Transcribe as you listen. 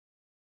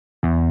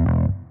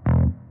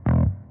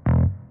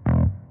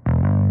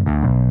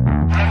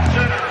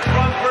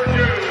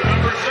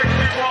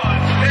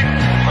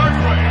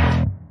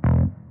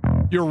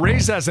You're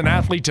raised as an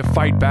athlete to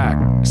fight back.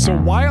 So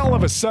why all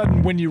of a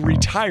sudden when you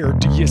retire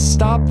do you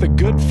stop the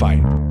good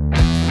fight?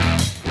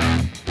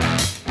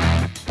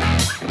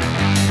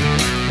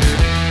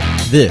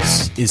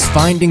 This is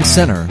Finding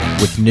Center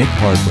with Nick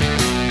Hardwick.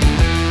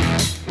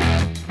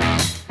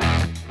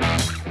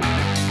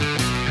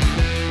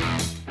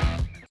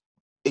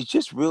 It's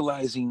just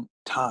realizing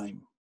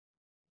time.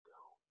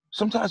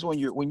 Sometimes when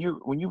you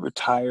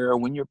retire or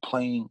when you're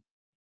playing,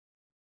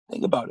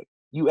 think about it.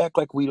 You act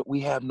like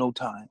we have no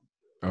time.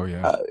 Oh,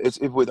 yeah. It's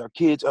if with our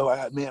kids. Oh,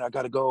 man, I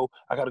gotta go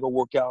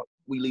work out.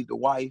 We leave the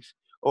wife.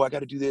 Oh, I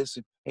gotta do this.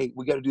 And hey,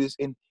 we gotta do this.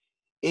 And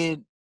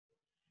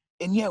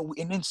yeah,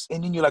 and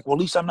then you're like, well,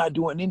 at least I'm not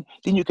doing. And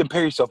then you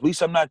compare yourself. At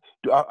least I'm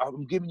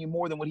giving you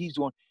more than what he's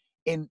doing.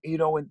 And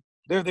and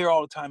they're there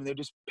all the time. And they're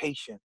just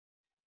patient.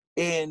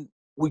 And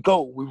we're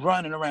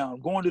running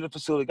around, going to the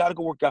facility. Gotta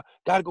go work out.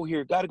 Gotta go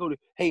here. Gotta go to.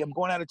 Hey, I'm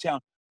going out of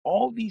town.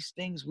 All these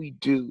things we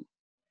do,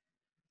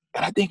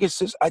 and I think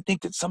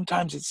that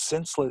sometimes it's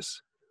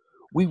senseless.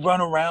 We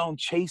run around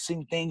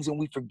chasing things and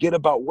we forget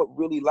about what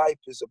life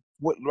is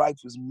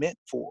meant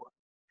for,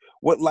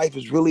 what life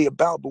is really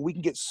about. But we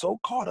can get so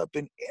caught up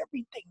in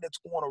everything that's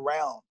going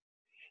around,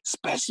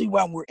 especially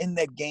when we're in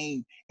that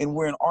game and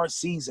we're in our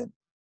season.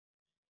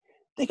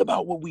 Think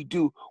about what we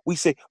do. We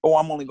say, oh,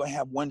 I'm only going to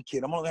have one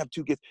kid. I'm only going to have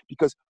two kids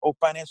because, oh,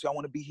 financially, I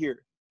want to be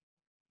here.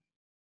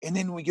 And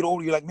then when we get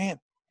older, you're like, man,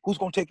 who's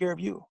going to take care of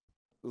you?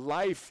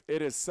 Life,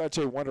 it is such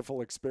a wonderful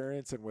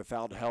experience, and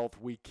without health,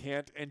 we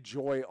can't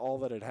enjoy all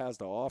that it has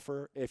to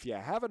offer. If you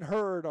haven't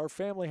heard, our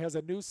family has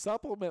a new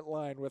supplement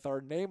line with our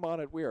name on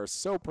it. We are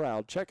so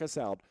proud. Check us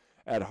out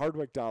at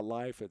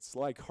hardwick.life. It's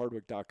like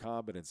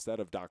hardwick.com, but instead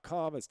of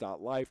 .com, it's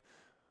 .life.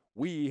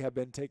 We have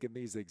been taking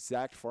these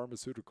exact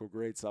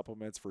pharmaceutical-grade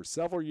supplements for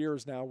several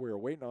years now. We are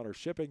waiting on our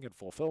shipping and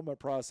fulfillment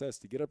process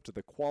to get up to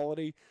the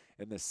quality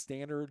and the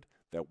standard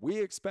that we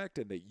expect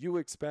and that you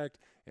expect,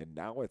 and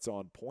now it's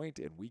on point,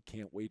 and we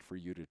can't wait for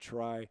you to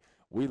try.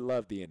 We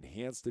love the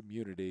enhanced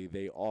immunity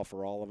they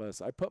offer all of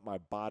us. I put my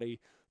body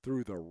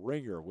through the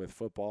ringer with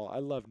football. I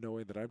love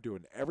knowing that I'm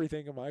doing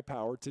everything in my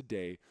power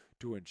today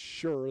to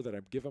ensure that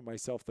I'm giving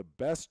myself the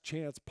best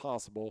chance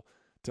possible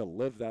to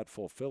live that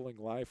fulfilling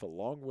life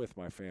along with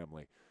my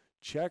family.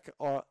 Check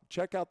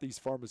out these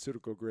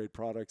pharmaceutical-grade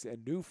products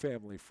and new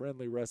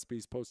family-friendly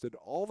recipes posted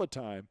all the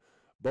time,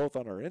 both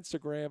on our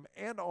Instagram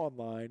and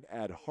online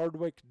at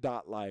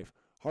hardwick.life.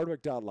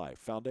 Hardwick.life,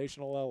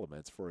 foundational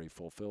elements for a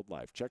fulfilled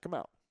life. Check them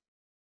out.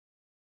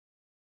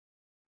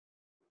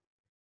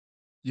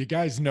 You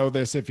guys know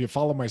this. If you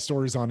follow my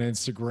stories on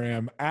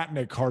Instagram, at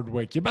Nick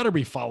Hardwick, you better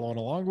be following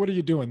along. What are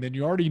you doing? Then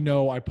you already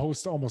know I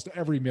post almost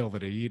every meal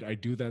that I eat. I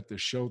do that to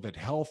show that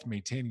health,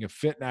 maintaining a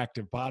fit and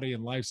active body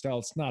and lifestyle,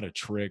 it's not a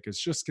trick.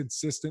 It's just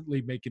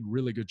consistently making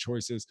really good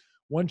choices.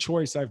 One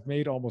choice I've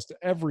made almost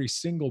every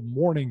single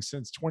morning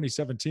since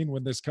 2017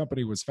 when this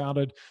company was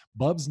founded,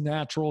 BUBS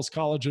Naturals,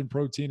 collagen,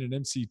 protein, and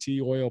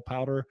MCT oil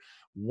powder.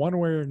 One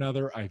way or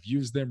another, I've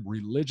used them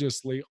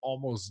religiously,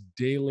 almost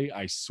daily.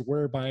 I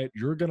swear by it.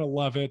 You're going to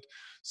love it.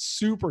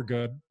 Super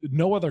good.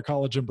 No other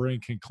collagen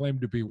brand can claim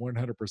to be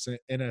 100%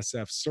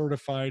 NSF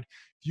certified.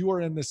 If you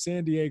are in the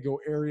San Diego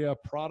area,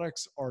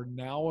 products are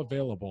now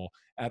available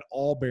at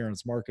all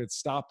Barron's Markets.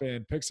 Stop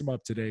in, pick some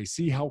up today.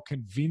 See how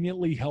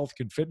conveniently health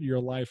can fit into your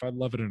life. I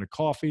love it in a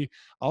coffee.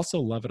 I also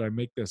love it. I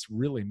make this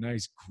really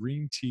nice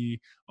green tea,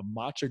 a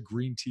matcha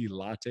green tea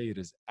latte. It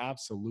is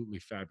absolutely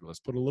fabulous.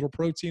 Put a little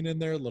protein in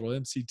there, a little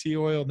MCT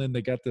oil, and then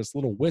they got this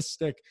little whisk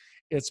stick.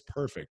 It's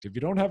perfect. If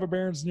you don't have a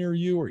Barron's near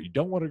you or you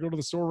don't want to go to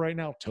the store right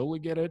now, totally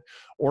get it.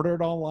 Order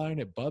it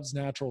online at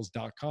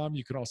bubsnaturals.com.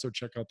 You can also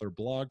check out their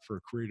blog for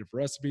creative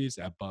recipes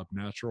at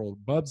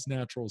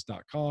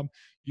bubsnaturals.com.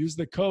 Use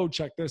the code,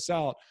 check this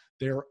out.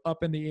 They're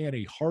up in the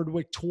ante,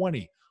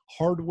 Hardwick20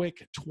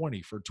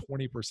 for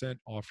 20%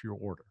 off your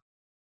order.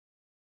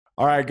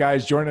 All right,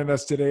 guys, joining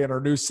us today in our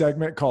new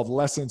segment called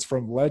Lessons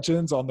from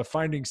Legends on the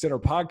Finding Center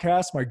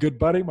podcast, my good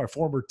buddy, my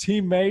former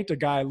teammate, a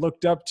guy I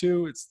looked up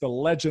to. It's the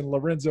legend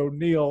Lorenzo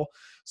Niel.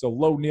 So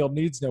Low Niel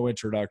needs no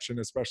introduction,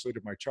 especially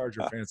to my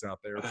Charger fans out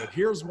there. But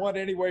here's one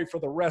anyway for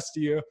the rest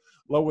of you.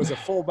 Low was a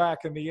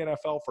fullback in the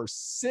NFL for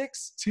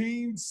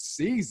 16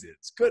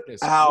 seasons.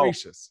 Goodness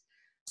gracious.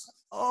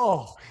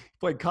 Oh,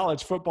 played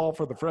college football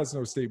for the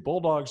Fresno State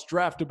Bulldogs,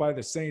 drafted by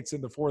the Saints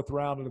in the 4th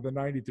round of the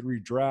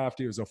 93 draft.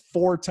 He was a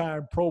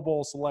 4-time Pro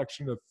Bowl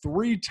selection, a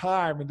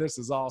 3-time, and this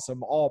is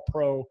awesome,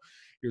 All-Pro.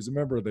 He was a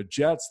member of the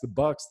Jets, the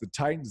Bucks, the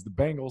Titans, the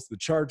Bengals, the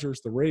Chargers,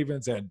 the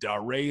Ravens, and the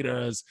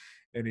Raiders.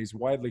 And he's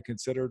widely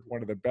considered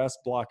one of the best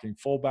blocking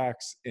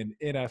fullbacks in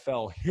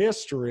NFL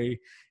history. He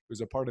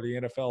was a part of the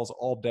NFL's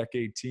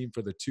all-decade team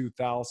for the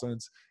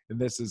 2000s, and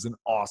this is an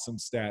awesome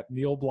stat.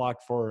 Niel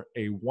blocked for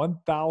a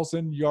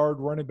 1,000-yard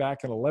running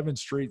back in 11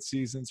 straight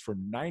seasons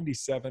from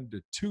 97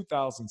 to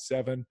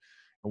 2007.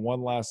 And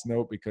one last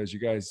note, because you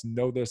guys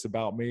know this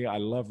about me, I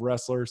love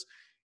wrestlers.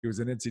 He was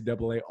an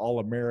NCAA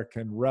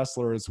All-American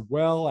wrestler as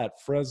well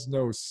at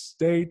Fresno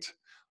State.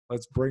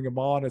 Let's bring him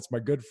on. It's my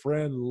good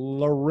friend,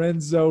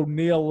 Lorenzo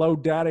Niel. Hello,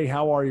 Daddy.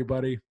 How are you,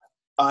 buddy?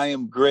 I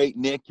am great,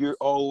 Nick. You're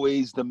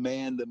always the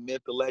man, the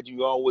myth, the legend.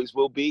 You always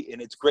will be.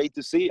 And it's great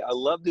to see. I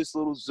love this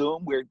little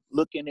Zoom. We're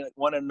looking at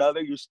one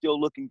another. You're still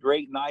looking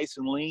great, nice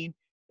and lean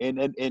and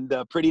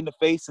pretty in the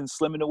face and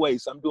slim in the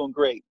waist. I'm doing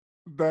great.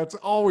 That's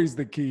always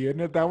the key,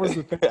 isn't it? That was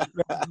the thing.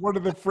 One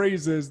of the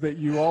phrases that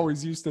you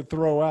always used to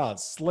throw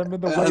out: slim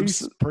in the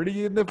waist,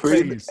 pretty in the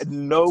face.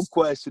 No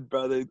question,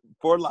 brother.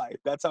 For life.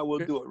 That's how we'll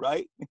do it,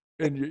 right?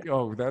 And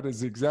that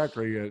is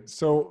exactly it.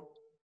 So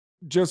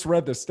just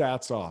read the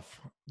stats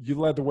off. You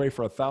led the way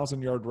for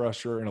 1,000-yard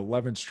rusher in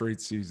 11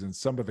 straight seasons.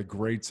 Some of the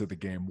greats of the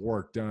game: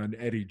 Warwick Dunn,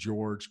 Eddie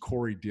George,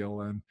 Corey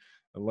Dillon,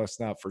 and let's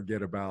not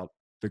forget about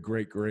the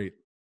great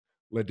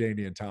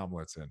LaDainian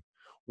Tomlinson.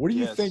 What do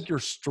you think your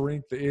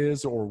strength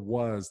is or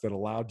was that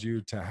allowed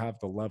you to have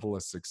the level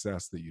of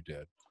success that you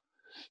did?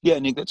 Yeah,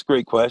 Nick, that's a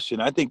great question.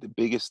 I think the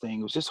biggest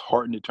thing was just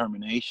heart and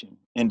determination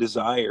and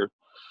desire.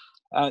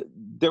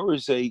 There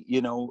was a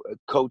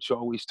coach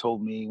always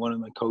told me, one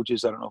of my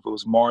coaches, I don't know if it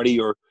was Marty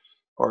or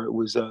it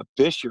was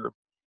Fisher,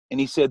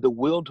 and he said the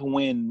will to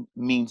win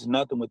means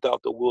nothing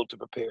without the will to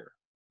prepare.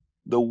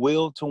 The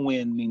will to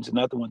win means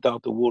nothing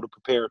without the will to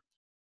prepare.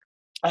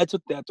 I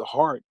took that to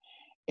heart.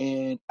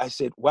 And I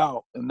said,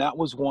 wow. And that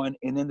was one.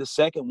 And then the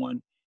second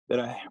one that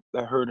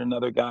I heard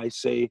another guy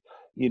say,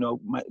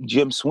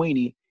 Jim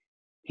Sweeney,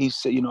 he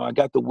said, I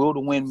got the will to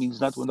win means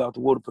nothing without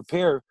the will to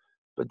prepare.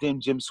 But then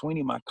Jim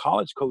Sweeney, my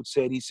college coach,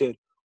 he said,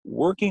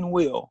 working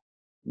will,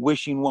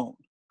 wishing won't.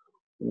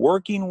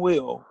 Working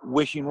will,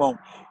 wishing won't.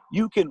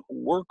 You can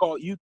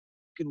you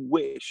can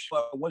wish.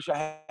 I wish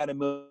I had $1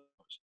 million.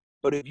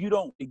 But if you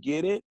don't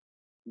get it,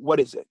 what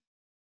is it?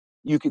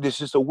 It's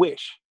just a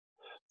wish.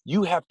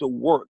 You have to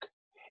work.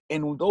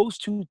 And those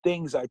two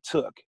things I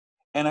took,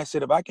 and I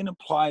said, if I can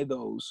apply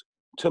those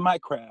to my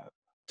craft,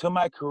 to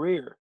my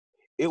career,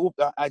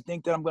 I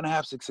think that I'm going to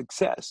have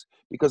success.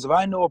 Because if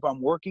I know if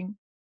I'm working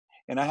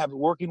and I have a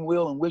working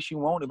will and wishing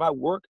won't, if I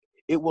work,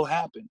 it will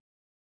happen.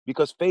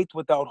 Because faith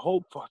without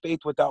hope,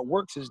 faith without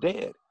works is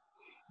dead.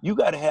 You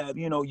got to have,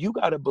 you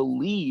got to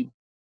believe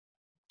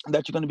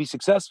that you're going to be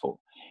successful.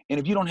 And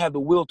if you don't have the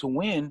will to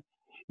win,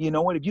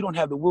 if you don't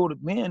have the will to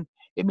win,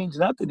 it means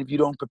nothing if you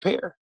don't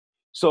prepare.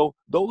 So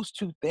those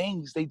two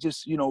things, they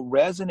just,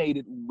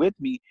 resonated with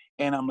me.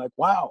 And I'm like,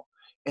 wow.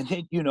 And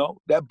then,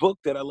 that book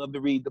that I love to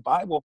read, the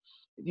Bible,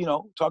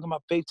 talking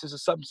about faith is the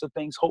substance of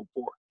things hoped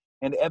for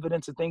and the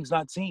evidence of things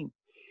not seen.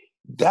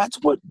 That's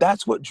what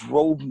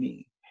drove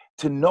me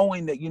to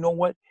knowing that,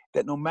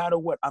 that no matter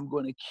what, I'm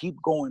going to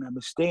keep going. I'm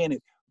going to stay in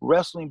it.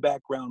 Wrestling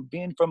background,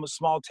 being from a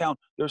small town,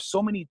 there's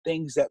so many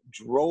things that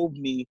drove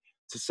me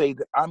to say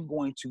that I'm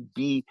going to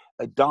be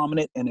a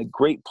dominant and a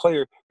great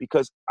player,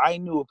 because I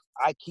knew if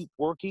I keep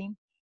working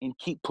and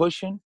keep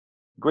pushing,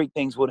 great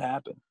things would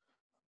happen.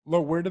 Lo,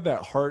 where did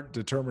that heart,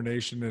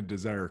 determination, and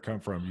desire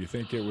come from? You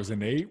think it was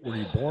innate? Were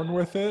you born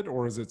with it?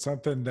 Or is it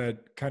something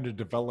that kind of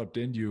developed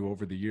in you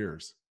over the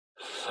years?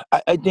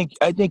 I think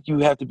you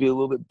have to be a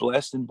little bit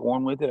blessed and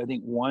born with it. I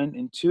think 1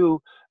 and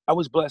 2, I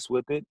was blessed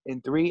with it.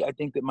 And 3, I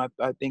think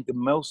the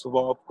most of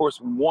all, of course,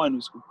 1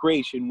 was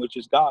creation, which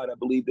is God. I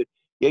believe that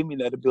gave me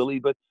that ability.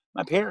 But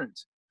my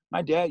parents,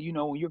 my dad,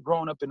 when you're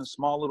growing up in a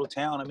small little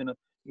town, I'm in a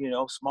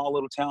small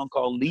little town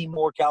called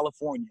Lemoore,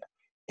 California,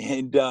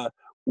 and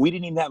we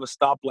didn't even have a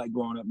stoplight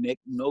growing up, Nick.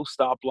 No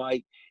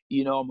stoplight.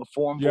 I'm a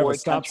farm boy,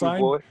 country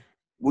boy.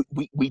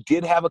 We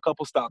did have a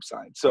couple stop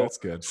signs. So that's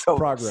good.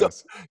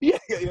 Progress. Yeah,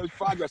 it was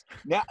progress.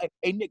 Now,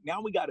 hey, Nick,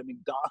 now we got a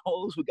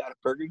McDonald's, we got a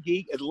Burger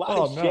King, and a lot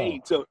of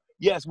shade. So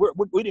yes,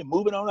 we didn't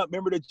moving on up.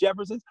 Remember the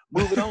Jeffersons?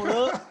 Moving on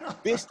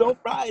up. Fish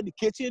don't fry in the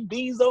kitchen,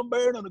 beans don't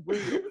burn on the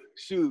grill.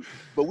 Shoot,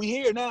 but we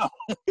here now,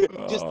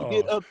 just to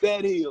get up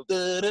that hill.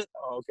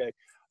 Okay.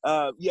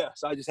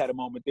 So I just had a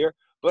moment there,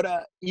 but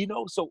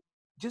so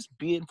just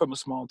being from a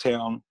small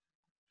town,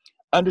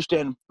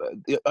 understanding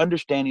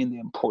the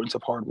importance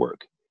of hard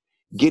work.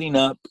 Getting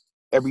up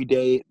every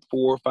day at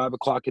 4 or 5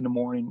 o'clock in the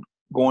morning,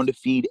 going to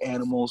feed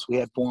animals. We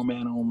had farm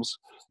animals,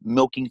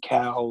 milking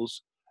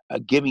cows,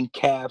 giving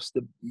calves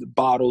the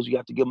bottles. You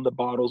have to give them the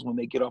bottles when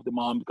they get off the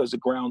mom, because the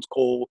ground's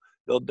cold,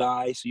 they'll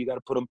die. So you got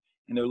to put them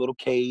in their little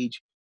cage.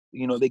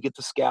 They get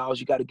the scows.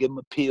 You got to give them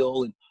a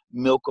pill and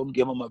milk them,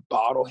 give them a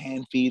bottle,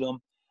 hand feed them.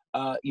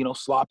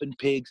 Slopping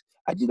pigs.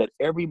 I do that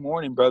every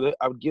morning, brother.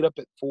 I would get up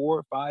at 4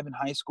 or 5 in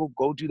high school,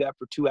 go do that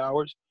for 2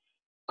 hours,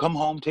 come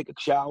home, take a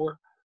shower,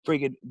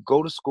 friggin'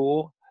 go to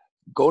school,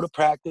 go to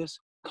practice,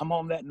 come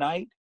home that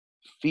night,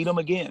 feed them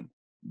again,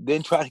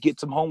 then try to get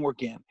some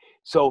homework in.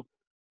 So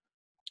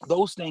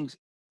those things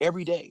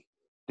every day.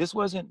 This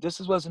wasn't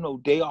no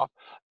day off.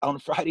 On a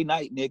Friday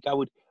night, Nick,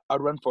 I'd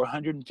run for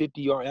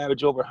 150-yard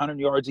average, over 100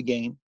 yards a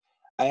game.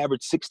 I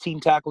averaged 16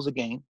 tackles a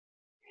game.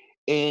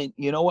 And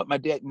you know what? My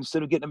dad,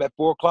 instead of getting up at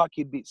 4 o'clock,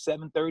 he'd be at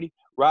 7:30,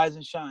 rise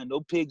and shine. No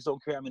pigs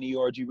don't care how many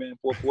yards you ran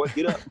for, boy.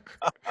 Get up.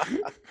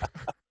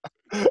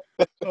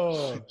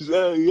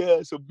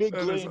 So Big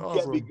Glenn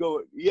kept me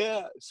going.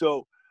 Yeah.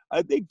 So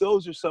I think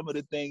those are some of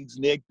the things,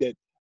 Nick, that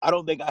I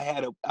don't think I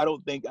had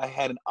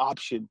an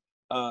option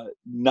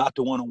not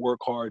to want to work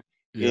hard.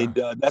 Yeah. And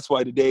that's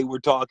why today we're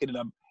talking,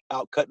 and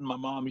out cutting my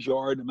mom's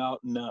yard. I'm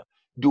out and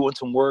doing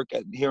some work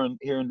here in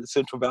the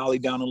Central Valley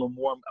down a little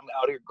more. I'm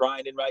out here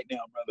grinding right now,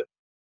 brother.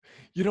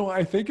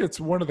 I think it's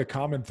one of the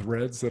common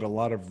threads that a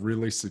lot of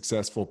really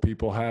successful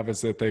people have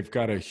is that they've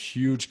got a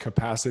huge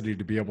capacity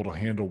to be able to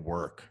handle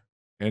work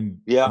and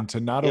Yeah, and to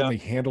not yeah. only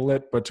handle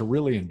it, but to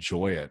really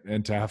enjoy it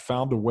and to have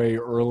found a way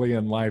early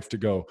in life to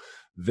go,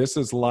 this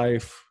is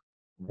life,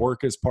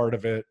 work is part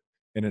of it,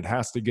 and it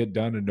has to get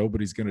done and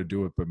nobody's going to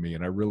do it but me.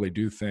 And I really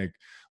do think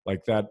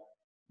like that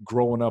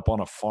growing up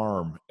on a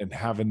farm and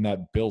having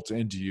that built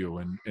into you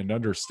and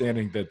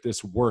understanding that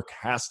this work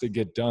has to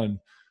get done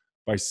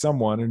by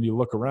someone, and you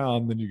look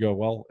around and you go,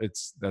 well,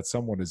 it's that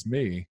someone is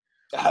me.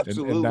 And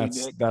Absolutely,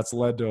 that's Nick.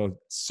 led to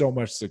so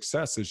much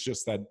success. It's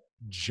just that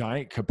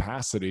giant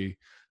capacity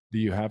that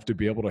you have to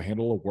be able to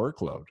handle a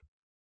workload.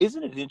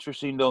 Isn't it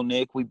interesting though,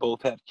 Nick? We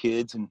both have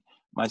kids, and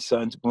my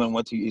son's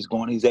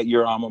he's at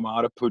your alma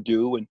mater,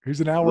 Purdue, and He's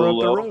an hour up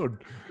little the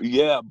road.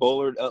 yeah,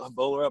 bowler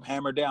up,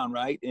 hammer down,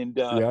 right? And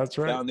Yeah, that's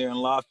right. down there in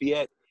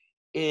Lafayette,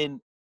 and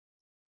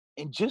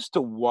just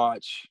to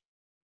watch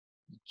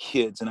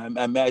kids, and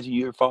I imagine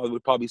your father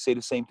would probably say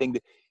the same thing.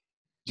 That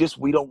just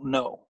we don't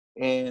know.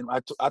 And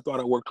I thought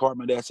I worked hard.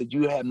 My dad said,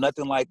 "You have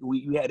nothing like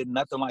you had it,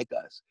 nothing like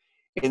us."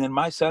 And then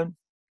my son,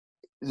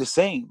 the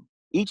same.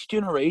 Each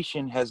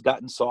generation has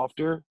gotten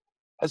softer,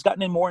 has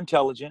gotten in more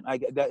intelligent. I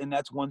get that, and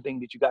that's one thing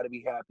that you got to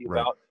be happy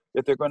Right. about.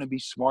 That they're going to be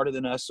smarter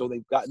than us, so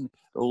they've gotten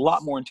a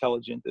lot more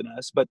intelligent than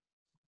us. But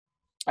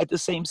at the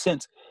same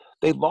sense,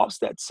 they lost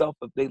that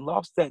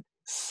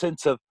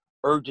sense of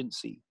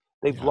urgency.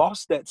 They've Yeah.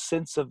 lost that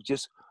sense of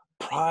just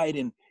pride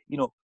in,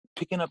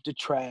 picking up the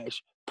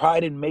trash,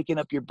 pride in making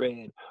up your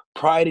bed,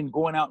 pride in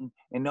going out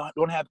and not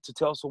don't have to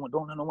tell someone,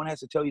 don't no one has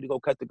to tell you to go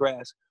cut the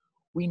grass.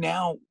 We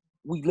now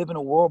we live in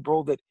a world,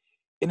 bro, that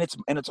and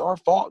it's our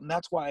fault. And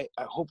that's why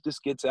I hope this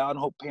gets out and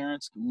hope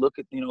parents look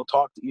at,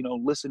 talk to,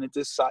 listen at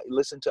this side,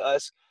 listen to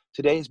us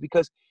today, is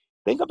because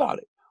think about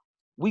it.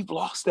 We've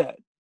lost that.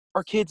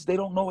 Our kids, they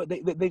don't know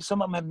it. They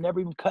some of them have never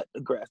even cut the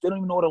grass. They don't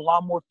even know what a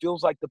lawnmower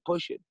feels like to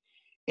push it.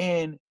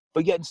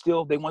 But yet and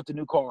still they want the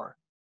new car.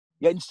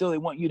 Yet and still they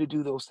want you to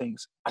do those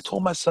things. I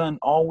told my son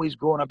always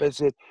growing up, I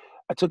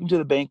took him to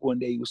the bank one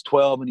day. He was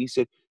 12 and he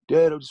said,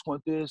 "Dad, I just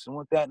want this and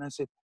want that." And I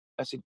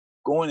said,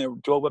 go in there,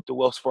 drove up to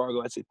Wells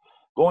Fargo. I said,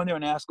 go in there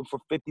and ask them for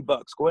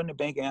 $50. Go in the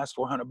bank and ask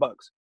for $100.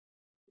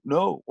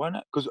 No, why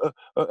not? Because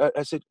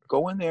I said,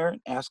 go in there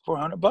and ask for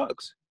 $100.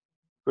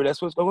 Or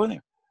that's what's going in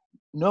there.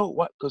 No,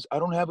 what? Because I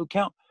don't have an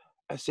account.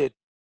 I said,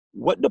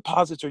 what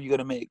deposits are you going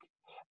to make?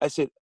 I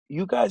said,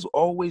 you guys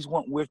always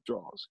want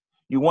withdrawals.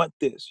 You want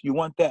this, you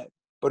want that.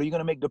 But are you going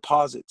to make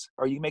deposits?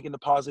 Are you making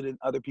deposit in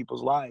other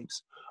people's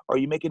lives? Are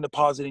you making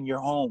deposit in your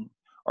home?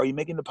 Are you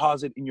making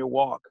deposit in your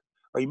walk?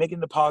 Are you making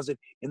deposit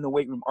in the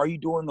weight room? Are you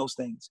doing those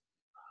things?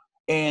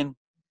 And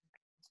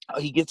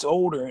he gets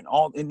older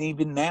and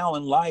even now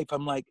in life,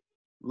 I'm like,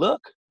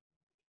 look,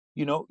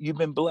 you've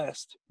been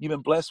blessed. You've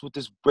been blessed with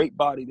this great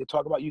body. They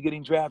talk about you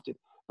getting drafted.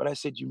 But I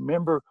said, you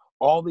remember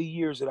all the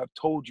years that I've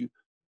told you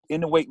in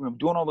the weight room,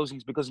 doing all those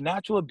things, because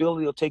natural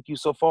ability will take you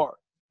so far.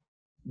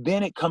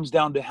 Then it comes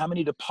down to how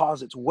many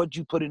deposits, what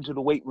you put into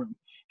the weight room,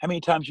 how many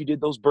times you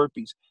did those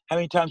burpees, how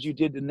many times you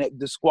did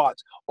the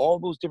squats, all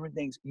those different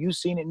things. You've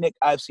seen it, Nick.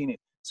 I've seen it.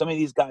 Some of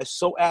these guys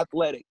so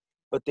athletic,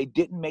 but they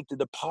didn't make the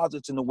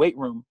deposits in the weight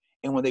room.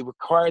 And when they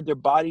required their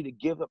body to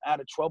give them out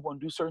of trouble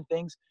and do certain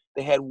things,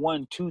 they had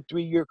 1, 2,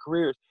 3 year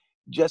careers.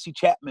 Jesse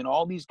Chapman,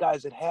 all these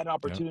guys that had Yeah.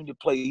 opportunity to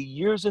play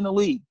years in the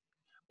league,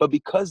 but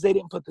because they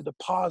didn't put the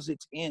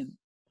deposits in,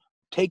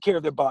 take care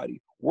of their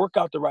body, work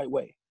out the right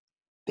way,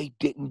 they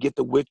didn't get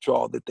the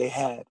withdrawal that they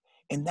had.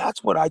 And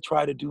that's what I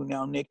try to do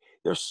now, Nick.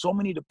 There's so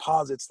many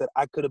deposits that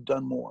I could have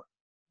done more.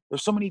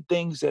 There's so many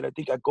things that I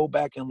think I go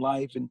back in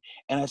life and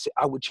I say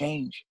I would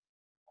change.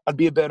 I'd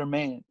be a better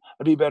man.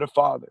 I'd be a better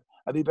father.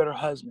 I'd be a better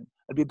husband.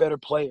 I'd be a better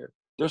player.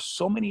 There's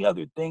so many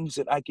other things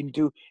that I can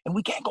do, and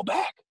we can't go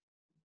back.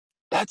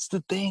 That's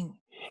the thing.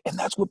 And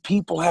that's what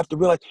people have to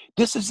realize.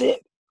 This is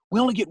it. We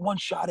only get one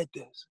shot at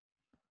this.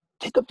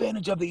 Take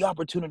advantage of the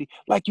opportunity.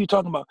 Like you're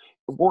talking about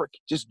work,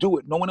 just do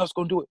it. No one else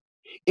going to do it.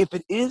 If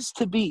it is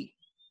to be,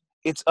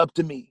 it's up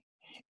to me.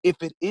 If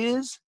it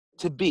is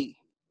to be,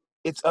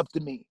 it's up to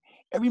me.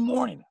 Every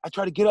morning, I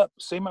try to get up,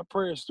 say my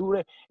prayers, do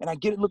it, and I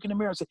get it, look in the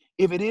mirror and say,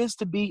 if it is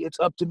to be, it's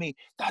up to me.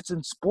 That's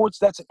in sports.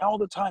 That's in all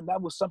the time.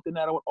 That was something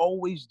that I would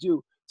always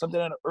do, something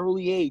at an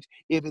early age.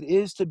 If it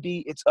is to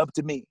be, it's up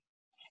to me.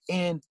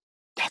 And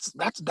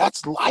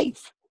that's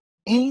life.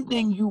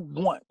 Anything you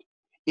want,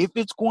 if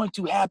it's going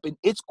to happen,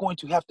 it's going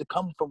to have to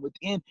come from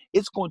within.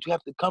 It's going to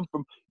have to come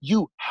from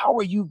you. How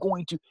are you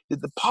going to the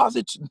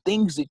deposits and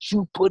things that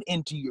you put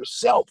into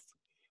yourself,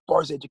 as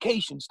far as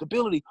education,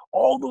 stability,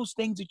 all those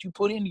things that you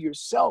put into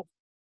yourself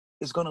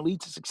is going to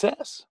lead to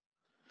success.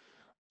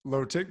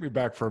 Lo, take me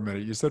back for a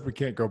minute. You said we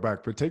can't go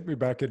back, but take me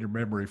back in your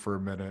memory for a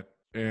minute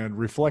and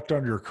reflect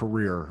on your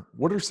career.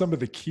 What are some of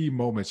the key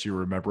moments you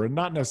remember? And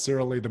not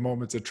necessarily the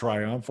moments of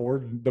triumph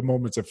or the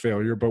moments of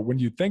failure, but when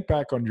you think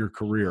back on your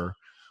career,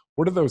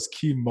 what are those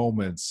key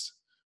moments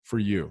for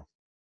you?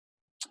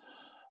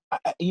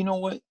 You know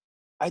what?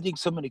 I think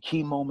some of the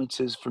key moments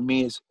is for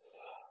me is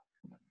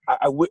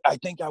I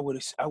think I would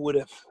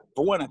have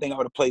for one, I think I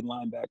would have played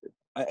linebacker.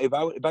 If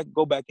I could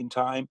go back in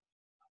time,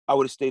 I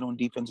would have stayed on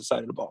defensive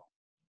side of the ball.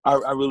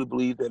 I really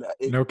believe that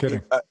No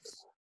kidding.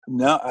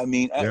 no, I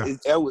mean, Yeah.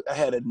 I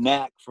had a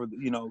knack for,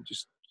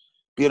 just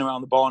being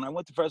around the ball. And I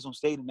went to Fresno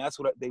State, and that's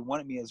what they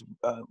wanted me as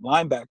a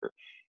linebacker.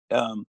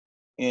 Um,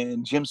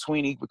 and Jim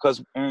Sweeney,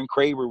 because Aaron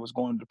Craver was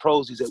going to the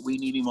pros, he said, we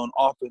need him on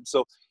offense.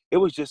 So it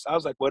was just, I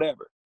was like,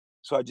 whatever.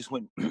 So I just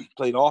went and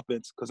played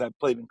offense because I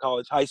played in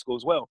college, high school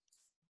as well.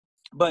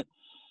 But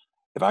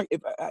I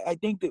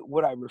think that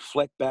what I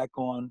reflect back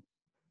on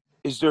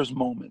is there's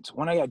moments.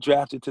 When I got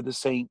drafted to the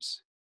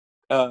Saints,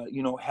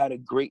 had a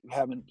great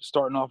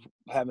starting off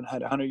having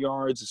had 100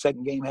 yards. The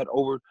second game had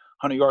over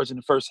 100 yards in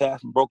the first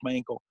half and broke my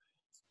ankle.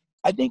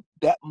 I think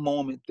that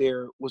moment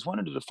there was one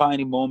of the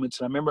defining moments.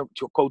 And I remember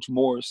Coach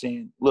Moore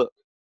saying, look,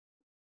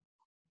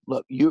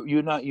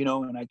 you're not,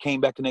 and I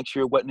came back the next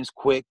year, wasn't as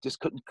quick, just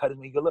couldn't cut it.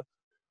 He go, look,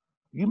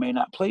 you may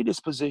not play this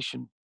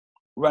position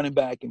running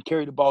back and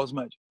carry the ball as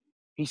much.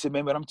 He said,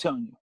 man, but I'm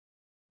telling you,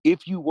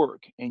 if you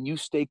work and you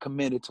stay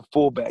committed to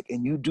fullback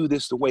and you do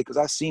this the way, because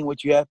I've seen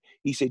what you have,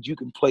 he said, you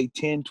can play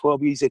 10,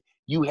 12 years. He said,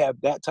 you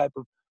have that type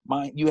of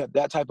mind, you have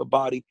that type of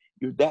body,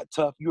 you're that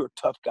tough, you're a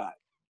tough guy.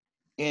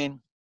 And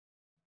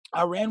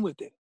I ran with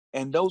it.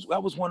 And that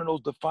was one of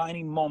those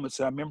defining moments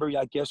that I remember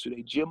like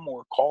yesterday. Jim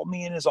Moore called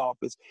me in his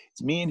office.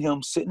 It's me and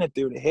him sitting up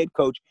there, the head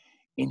coach,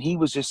 and he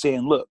was just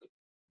saying, look,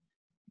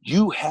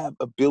 you have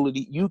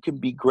ability, you can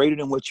be greater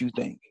than what you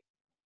think.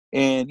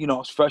 And, I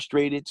was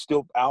frustrated,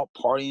 still out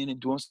partying and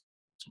doing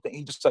something.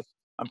 He just like,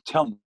 I'm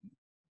telling you,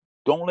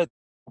 don't let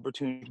the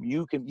opportunity.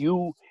 You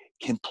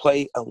can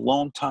play a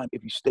long time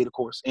if you stay the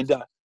course. And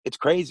it's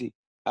crazy.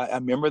 I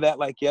remember that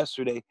like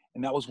yesterday,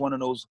 and that was one of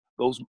those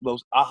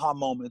aha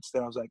moments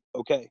that I was like,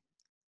 okay.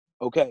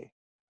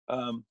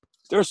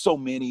 There's so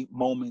many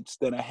moments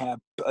that I have,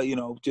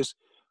 just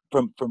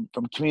from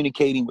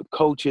communicating with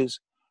coaches,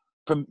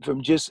 from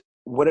just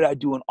what did I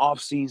do in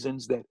off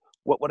seasons, that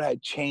what would I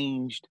have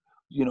changed,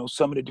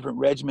 some of the different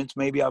regiments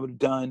maybe I would have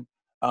done.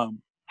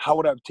 How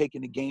would I have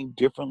taken the game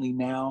differently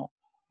now?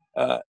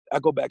 I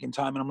go back in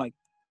time and I'm like,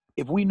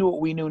 if we knew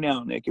what we knew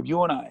now, Nick, if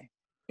you and I,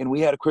 and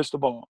we had a crystal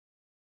ball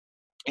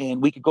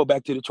and we could go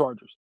back to the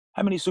Chargers,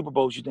 how many Super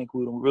Bowls you think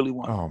we would have really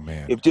won? Oh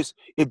man. If just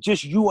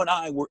you and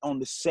I were on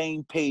the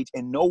same page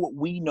and know what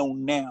we know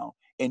now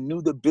and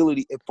knew the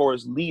ability as far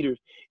as leaders,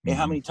 and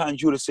how many times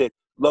you would have said,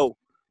 Lo,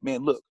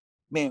 man, look,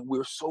 man,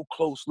 we're so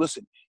close.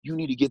 Listen, you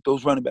need to get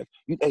those running backs.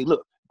 Hey,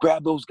 look,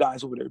 grab those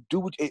guys over there. Do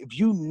what if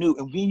you knew,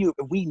 and if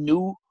we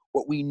knew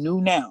what we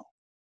knew now,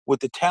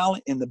 with the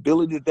talent and the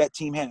ability that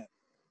team had,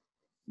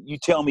 you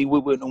tell me we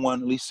wouldn't have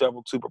won at least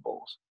several Super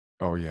Bowls.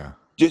 Oh yeah.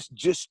 Just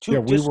two.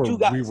 Yeah, two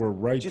guys. we were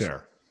right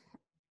there.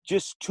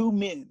 Just two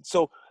men.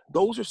 So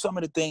those are some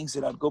of the things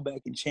that I'd go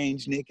back and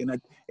change, Nick. And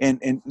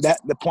that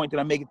the point that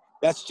I'm making,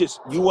 that's just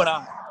you and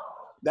I.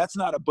 That's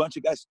not a bunch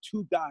of guys.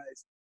 Two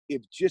guys.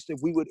 If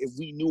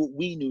we knew what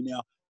we knew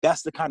now,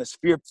 that's the kind of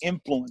sphere of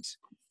influence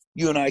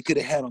you and I could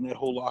have had on that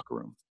whole locker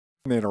room.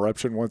 An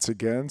interruption once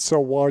again. So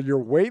while you're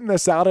waiting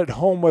this out at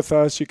home with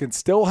us, you can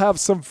still have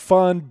some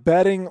fun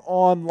betting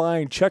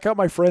online. Check out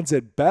my friends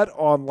at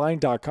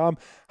betonline.com.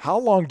 How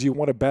long do you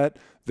want to bet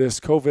this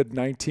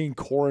COVID-19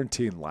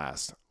 quarantine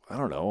lasts? I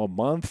don't know, a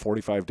month,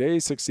 45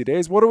 days, 60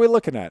 days. What are we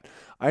looking at?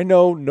 I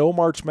know no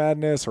March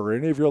Madness or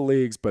any of your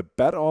leagues, but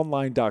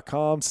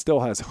betonline.com still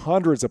has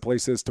hundreds of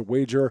places to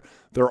wager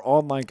their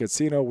online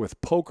casino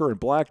with poker and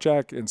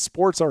blackjack, and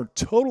sports aren't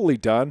totally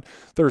done.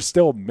 There's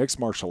still mixed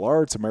martial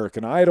arts,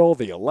 American Idol,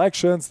 the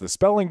elections, the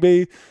spelling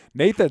bee,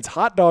 Nathan's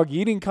hot dog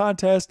eating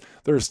contest.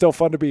 There's still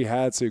fun to be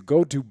had, so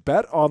go to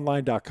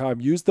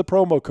betonline.com. Use the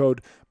promo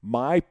code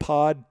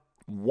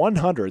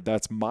MYPOD100.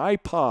 That's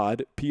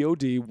MyPod,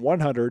 P-O-D,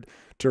 100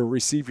 to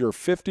receive your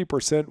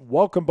 50%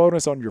 welcome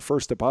bonus on your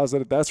first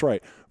deposit. That's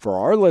right. For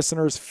our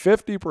listeners,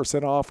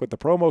 50% off with the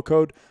promo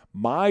code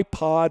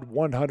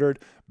MyPod100.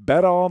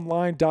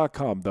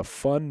 BetOnline.com. The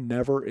fun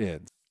never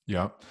ends.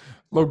 Yeah.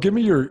 Lo, give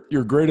me your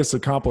greatest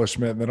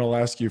accomplishment, and then I'll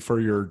ask you for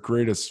your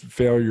greatest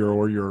failure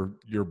or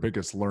your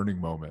biggest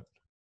learning moment.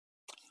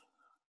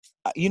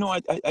 I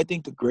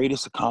think the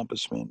greatest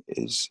accomplishment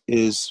is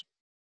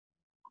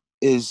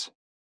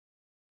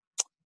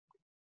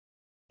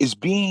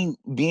being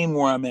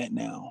where I'm at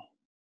now.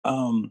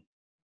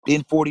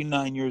 Being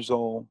 49 years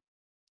old,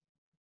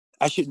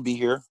 I shouldn't be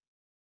here.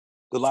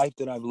 The life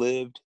that I've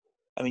lived,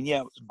 I mean, yeah,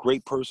 I was a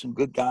great person,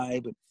 good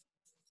guy, but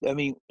I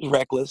mean,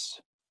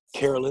 reckless,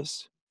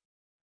 careless,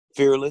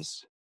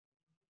 fearless.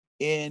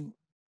 And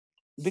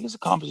the biggest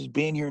accomplishment is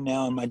being here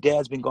now. And my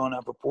dad's been gone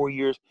out for 4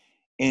 years.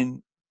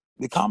 And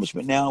the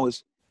accomplishment now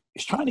is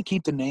trying to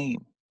keep the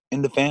name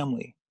in the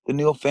family, the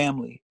Niel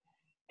family,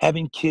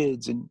 having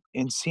kids and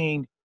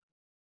seeing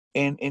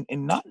and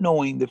not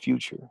knowing the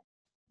future,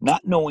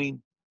 not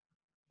knowing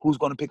who's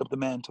going to pick up the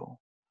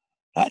mantle,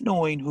 not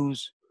knowing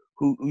who's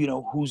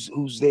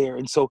there.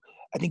 And so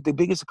I think the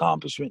biggest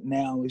accomplishment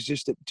now is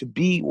just to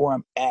be where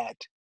I'm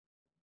at,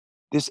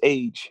 this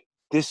age,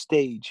 this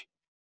stage,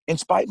 in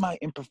spite of my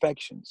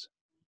imperfections,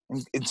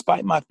 in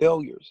spite of my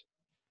failures.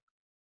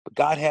 But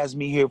God has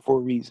me here for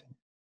a reason.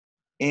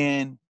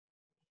 And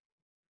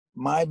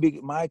my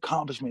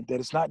accomplishment that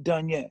it's not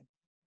done yet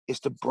is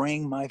to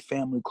bring my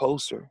family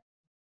closer,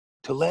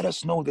 to let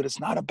us know that it's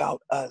not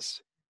about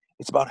us.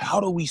 It's about how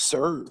do we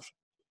serve?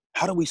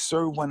 How do we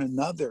serve one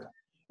another?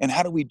 And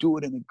how do we do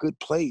it in a good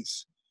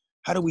place?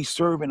 How do we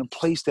serve in a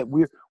place that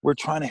we're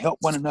trying to help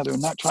one another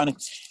and not trying to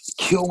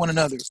kill one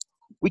another?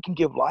 We can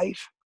give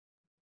life.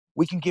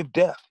 We can give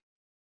death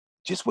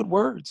just with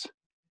words,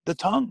 the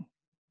tongue.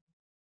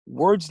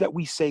 Words that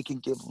we say can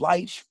give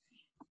life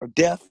or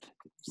death.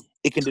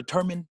 It can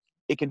determine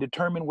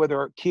whether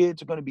our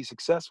kids are going to be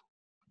successful.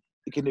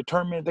 It can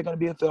determine if they're going to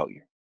be a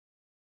failure.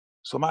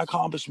 So my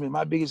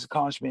biggest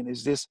accomplishment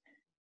is this,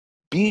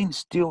 being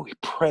still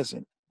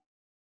present.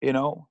 You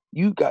know,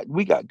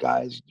 we got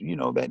guys, you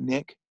know, that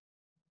Nick,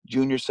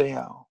 Junior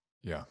Seau,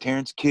 Yeah.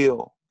 Terrence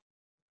Kill,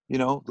 you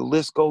know, the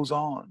list goes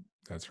on.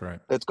 That's right.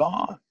 That's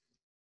gone.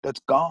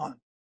 That's gone.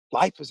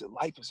 Life is a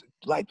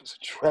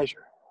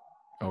treasure.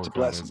 Oh, It's a God,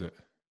 blessing. is it?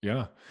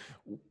 Yeah.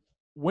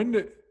 When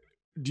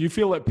do you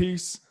feel at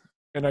peace?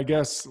 And I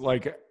guess,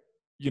 like,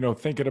 you know,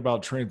 thinking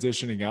about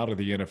transitioning out of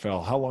the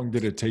NFL, how long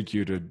did it take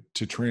you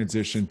to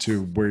transition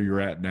to where you're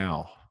at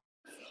now?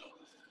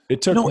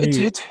 It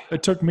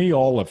took me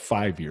all of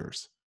 5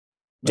 years.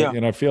 Yeah.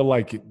 And I feel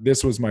like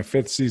this was my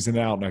 5th season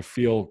out, and I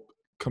feel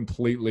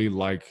completely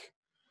like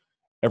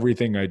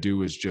everything I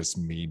do is just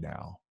me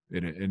now.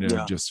 And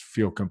I just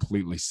feel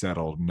completely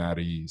settled and at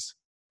ease.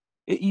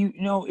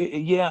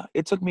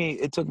 It took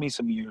me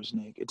some years,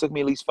 Nick. It took me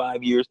at least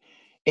 5 years.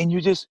 And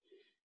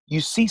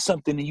you see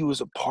something that you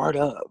was a part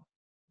of,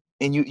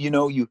 and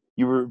you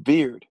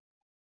revered.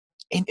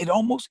 And it's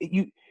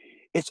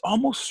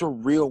almost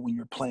surreal when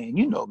you're playing.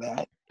 You know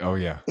that. Oh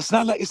yeah. It's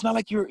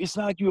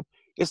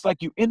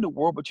like you're in the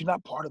world, but you're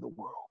not part of the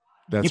world.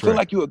 That's you feel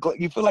right.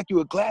 you feel like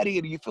you're a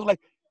gladiator. You feel like,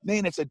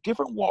 man, it's a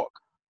different walk.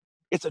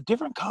 It's a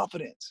different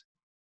confidence.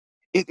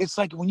 It's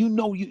like when you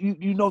know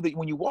that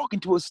when you walk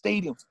into a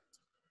stadium,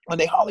 when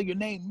they holler your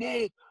name,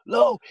 Nick,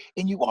 Low,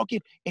 and you walk in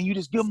and you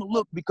just give them a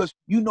look because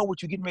you know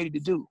what you're getting ready to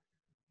do.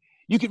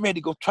 You get ready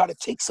to go try to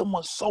take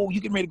someone's soul.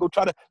 You get ready to go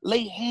try to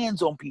lay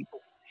hands on people.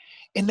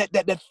 And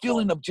that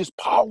feeling of just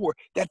power,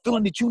 that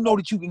feeling that you know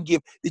that you can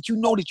give, that you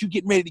know that you're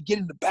getting ready to get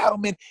into battle,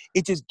 man,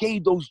 it just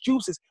gave those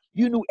juices.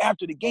 You knew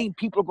after the game,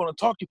 people are going to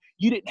talk to you.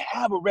 You didn't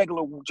have a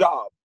regular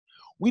job.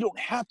 We don't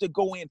have to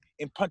go in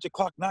and punch a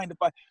clock 9 to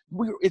 5.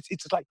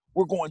 It's like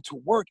we're going to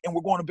work, and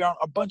we're going to be around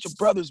a bunch of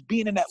brothers,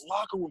 being in that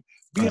locker room,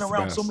 being That's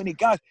around so many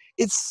guys.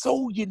 It's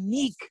so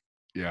unique.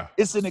 Yeah.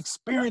 It's an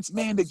experience,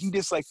 man, that you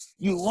just like,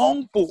 you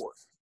long for.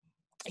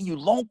 And you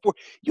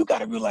got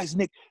to realize,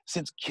 Nick,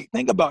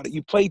 think about it.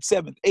 You played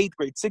 7th, 8th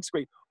grade, 6th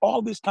grade,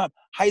 all this time,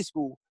 high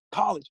school,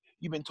 college.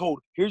 You've been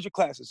told, here's your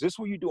classes. This is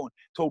what you're doing.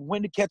 Told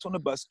when to catch on the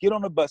bus, get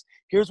on the bus.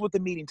 Here's what the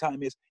meeting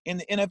time is. In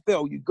the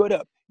NFL, you get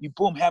up, you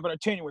boom, have an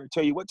itinerary,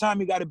 tell you what time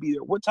you got to be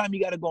there, what time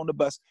you got to go on the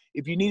bus.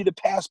 If you needed a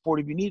passport,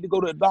 if you need to go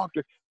to a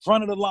doctor,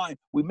 front of the line,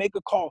 we make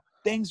a call.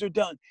 Things are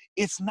done.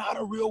 It's not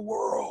a real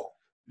world.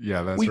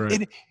 Yeah, that's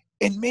right.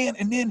 And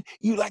then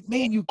you like,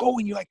 man, you go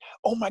and you're like,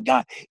 oh my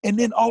God. And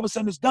then all of a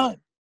sudden it's done.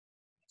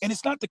 And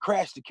it's not the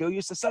crash to kill you,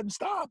 it's the sudden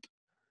stop.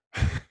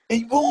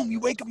 And boom, you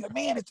wake up, you're like,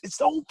 man,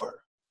 it's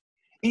over.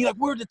 And you're like,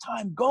 where'd the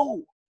time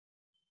go?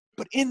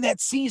 But in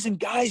that season,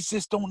 guys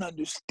just don't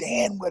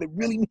understand what it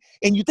really means.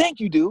 And you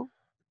think you do.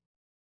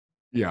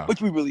 Yeah.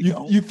 But we really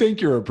don't. You think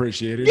you're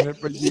appreciating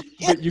it, but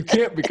you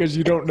can't, because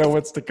you don't know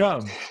what's to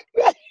come.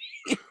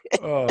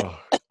 Oh.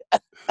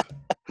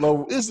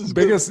 Well, This is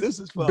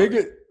fun.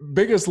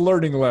 Biggest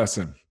learning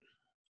lesson.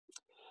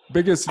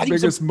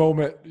 Biggest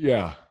moment.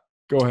 Yeah.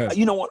 Go ahead.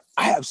 You know what?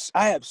 I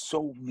have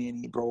so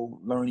many, bro,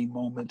 learning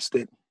moments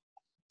that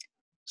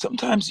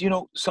sometimes you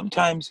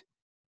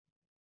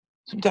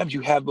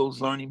have those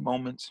learning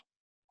moments,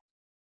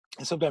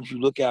 and sometimes you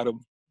look at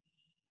them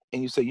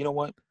and you say, you know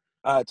what?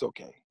 It's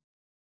okay.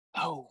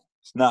 No,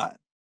 it's not.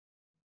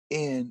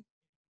 And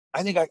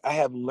I think I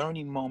have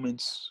learning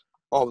moments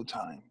all the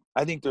time.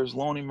 I think there's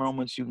learning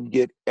moments you can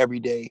get every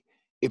day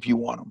if you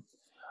want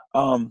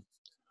them.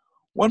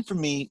 One for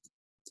me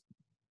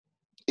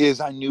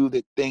is I knew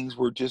that things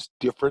were just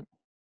different.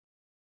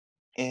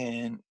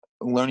 And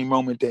a learning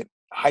moment at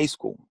high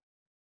school.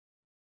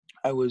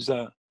 I was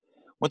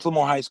went to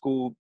Lamar High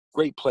School,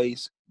 great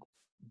place.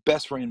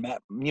 Best friend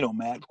Matt,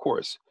 Matt, of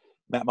course,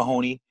 Matt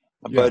Mahoney,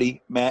 my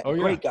buddy Matt, Oh,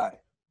 great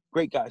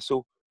guy.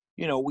 So,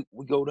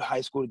 we go to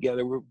high school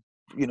together. We're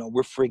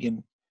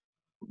friggin'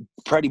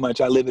 pretty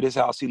much. I live at his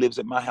house, he lives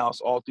at my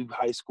house all through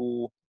high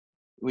school.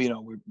 We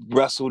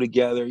wrestle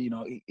together.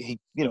 He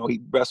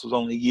wrestles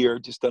only a year,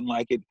 just doesn't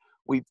like it.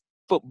 We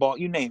football,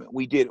 you name it,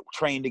 we did it,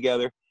 train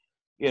together.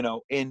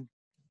 And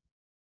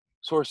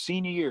so our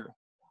senior year,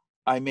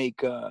 I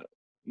make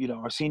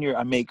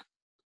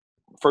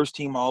first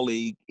team all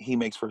league. He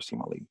makes first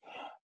team all league.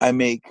 I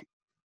make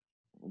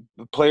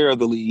player of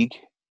the league,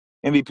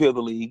 MVP of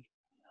the league.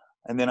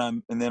 and then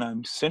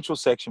I'm Central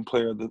Section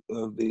Player of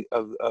the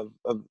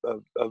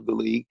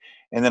league,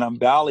 and then I'm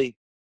Valley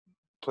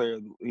Player.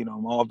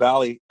 I'm All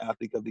Valley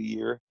Athlete of the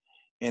Year,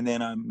 and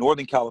then I'm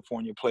Northern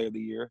California Player of the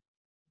Year,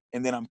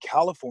 and then I'm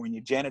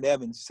California. Janet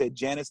Evans said,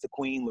 "Janet's the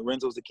queen,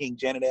 Lorenzo's the king."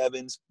 Janet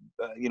Evans,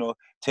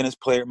 tennis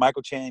player.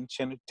 Michael Chan,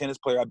 tennis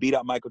player. I beat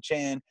out Michael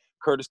Chan,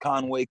 Curtis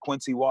Conway,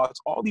 Quincy Watts,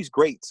 all these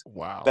greats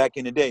back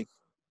in the day.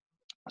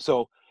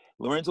 So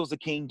Lorenzo's the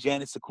king,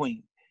 Janet's the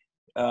queen.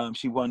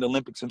 She won the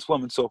Olympics in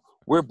swimming. So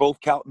we're both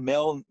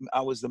male.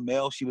 I was the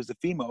male. She was the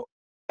female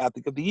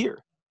athlete of the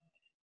year.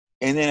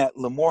 And then at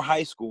Lemoore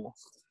High School,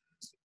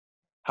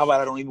 how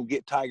about I don't even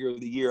get Tiger of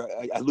the Year?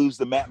 I lose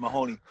to Matt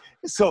Mahoney.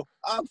 So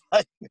I'm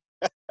like,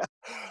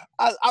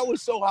 I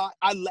was so hot.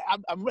 I'm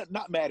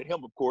not mad at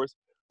him, of course,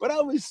 but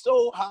I was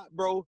so hot,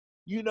 bro.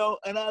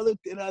 And I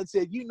looked and I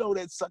said,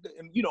 that sucker,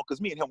 and because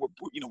me and him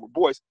we're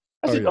boys.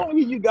 I said, the only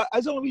reason you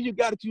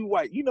got it, you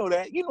white. You know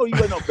that. You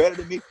ain't no better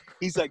than me.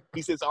 He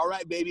says, all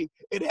right, baby.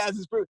 It has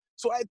its spirit.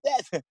 So at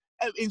that,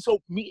 and so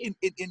me,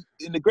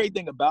 and the great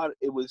thing about it,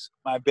 it was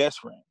my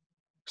best friend.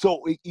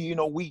 So,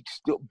 we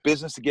still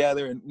business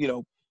together and,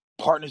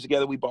 partners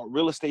together. We bought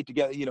real estate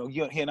together. He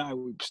and I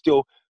were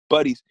still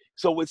buddies.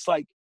 So it's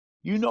like,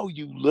 you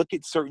look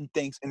at certain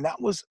things, and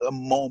that was a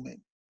moment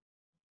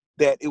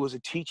that it was a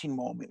teaching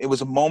moment. It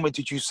was a moment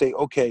that you say,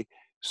 okay,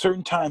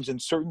 certain times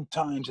and certain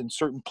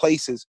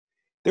places,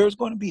 there's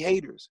going to be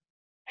haters.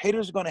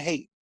 Haters are going to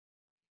hate.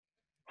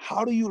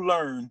 How do you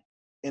learn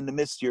in the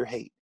midst of your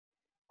hate?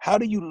 How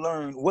do you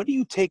learn? What do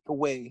you take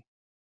away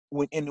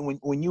when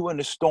you're in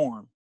a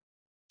storm?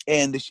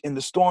 And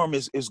the storm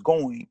is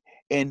going,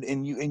 and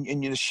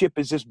the ship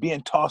is just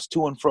being tossed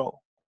to and fro.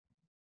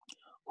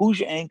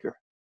 Who's your anchor?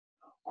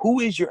 Who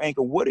is your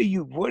anchor? What are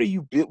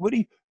you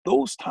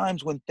those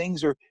times when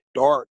things are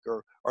dark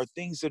or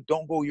things that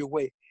don't go your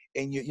way,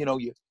 and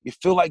you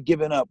feel like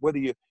giving up, whether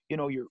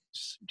you're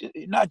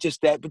not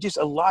just that, but just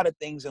a lot of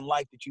things in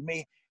life that you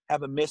may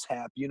have a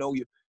mishap,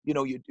 you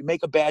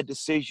make a bad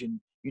decision,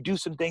 you do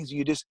some things,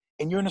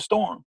 and you're in a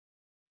storm.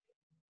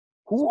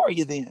 Who are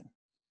you then?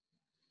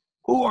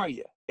 Who are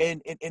you?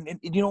 And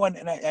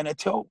I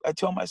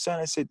tell my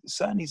son, I said,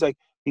 son,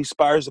 he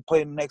aspires to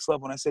play in the next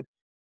level. And I said,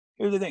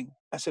 here's the thing.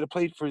 I said, I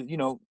played for,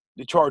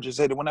 the Chargers.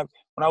 I said, when I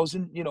was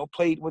in,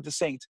 played with the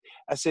Saints,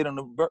 I said on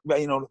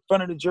the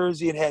front of the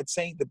jersey, it had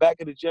Saint, the back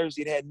of the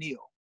jersey, it had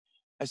Niel.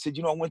 I said,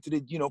 I went to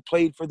the,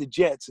 played for the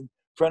Jets, and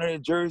front of the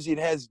jersey, it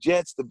has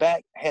Jets, the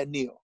back had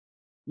Niel.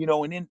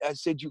 And then I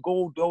said, you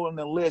go on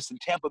the list. In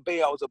Tampa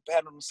Bay, I was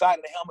had on the side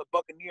of the helmet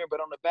Buccaneer,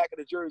 but on the back of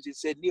the jersey, it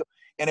said Niel.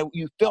 And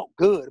you felt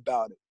good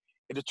about it.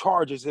 And the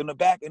Chargers, in the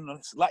back, and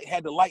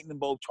had the lightning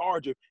bolt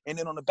Charger, and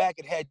then on the back,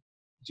 it had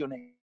your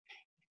name.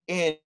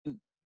 And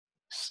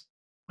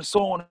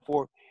so on and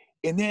forth.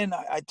 And then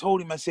I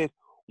told him, I said,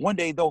 one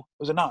day, though,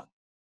 there's a knock,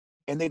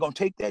 and they're going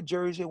to take that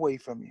jersey away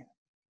from you.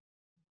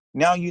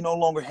 Now you no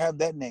longer have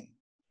that name.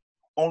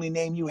 Only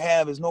name you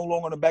have is no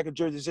longer on the back of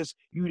the jersey.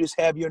 You just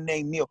have your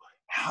name, Niel.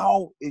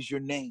 How is your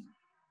name?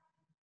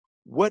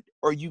 What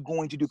are you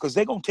going to do? Because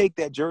they're going to take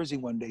that jersey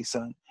one day,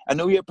 son. I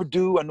know you're at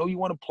Purdue. I know you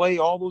want to play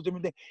all those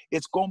different things.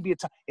 It's going to be a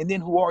time. And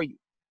then who are you?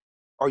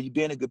 Are you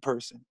being a good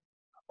person?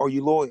 Are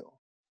you loyal?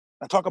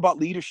 I talk about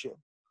leadership,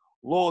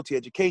 loyalty,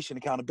 education,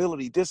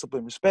 accountability,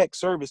 discipline, respect,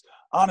 service,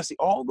 honesty,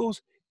 all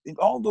those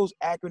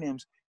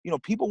acronyms.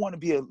 People want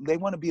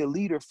to be a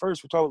leader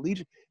first. We're talking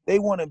leadership. They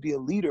want to be a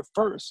leader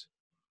first.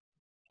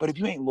 But if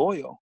you ain't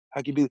loyal,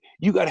 how can you be?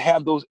 You got to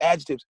have those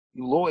adjectives: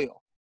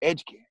 loyal,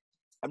 educated.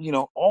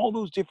 All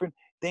those different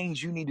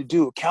things you need to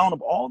do,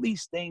 accountable. All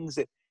these things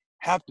that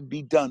have to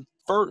be done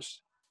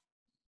first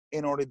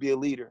in order to be a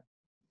leader.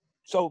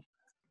 So,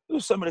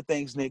 those are some of the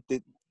things, Nick,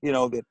 that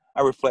that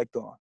I reflect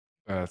on.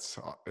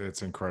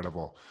 It's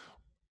incredible.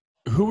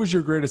 Who was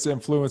your greatest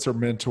influence or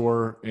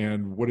mentor,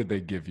 and what did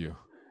they give you?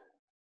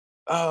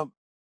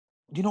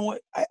 You know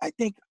what? I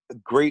think a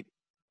great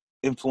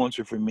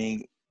influencer for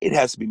me, it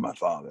has to be my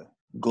father,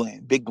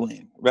 Glenn, Big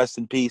Glenn. Rest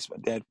in peace. My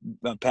dad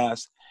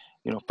passed,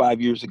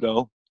 5 years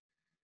ago,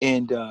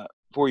 and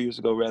 4 years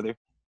ago, rather.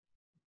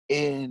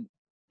 And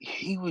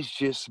he was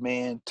just,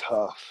 man,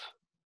 tough.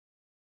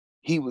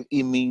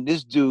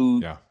 This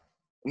dude,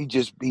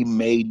 he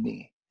made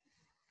me.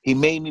 He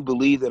made me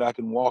believe that I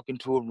can walk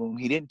into a room.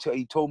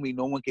 He told me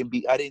no one can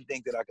beat. I didn't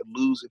think that I could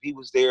lose. If he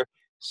was there,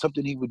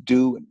 something he would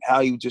do, and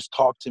how he would just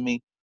talk to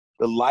me,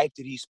 the life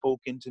that he spoke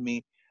into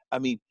me.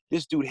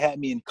 This dude had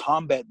me in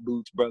combat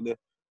boots, brother,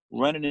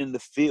 running in the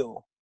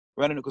field,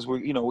 because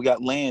we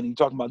got land. And you're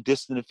talking about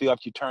distance in the field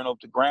after you turn up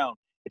the ground.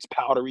 It's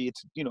powdery.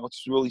 It's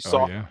really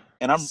soft.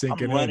 And I'm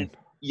running.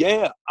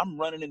 Yeah, I'm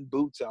running in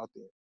boots out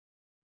there.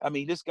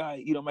 This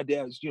guy, my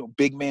dad was,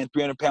 big man,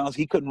 300 pounds.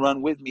 He couldn't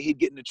run with me. He'd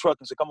get in the truck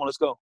and say, come on, let's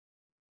go.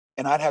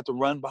 And I'd have to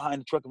run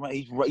behind the truck and run.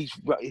 He's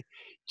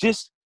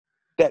just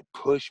that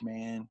push,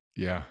 man.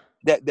 Yeah.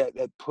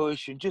 That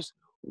push, and just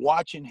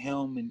watching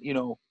him, and,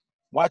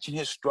 watching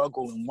his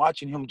struggle, and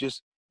watching him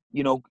just,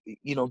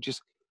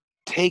 just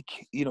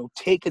take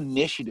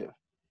initiative.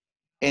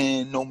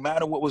 And no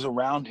matter what was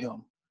around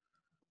him,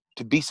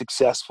 to be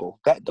successful.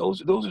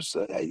 Those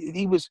are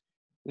he was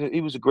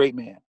a great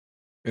man.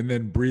 And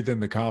then breathing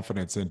the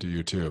confidence into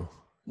you too.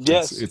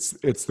 Yes.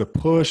 It's the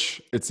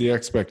push, it's the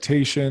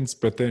expectations,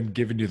 but then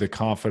giving you the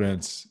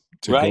confidence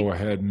to Right. go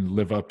ahead and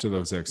live up to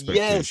those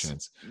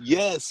expectations.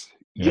 Yes.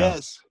 Yeah.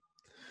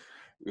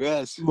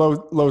 Yes.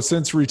 Lo,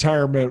 since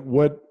retirement,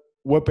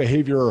 what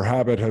behavior or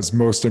habit has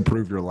most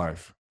improved your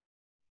life?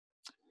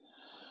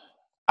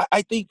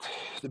 I think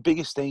the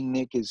biggest thing,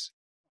 Nick, is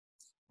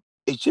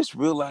just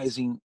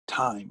realizing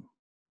time.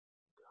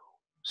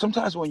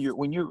 Sometimes when you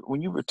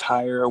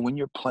retire or when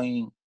you're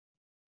playing,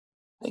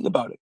 think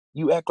about it.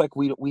 You act like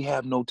we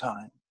have no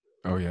time.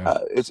 Oh yeah.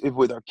 It's if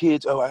with our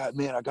kids. Oh,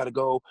 man, I gotta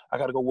go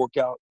work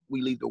out.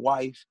 We leave the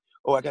wife.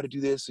 Oh, I gotta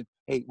do this. And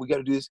hey, we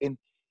gotta do this. And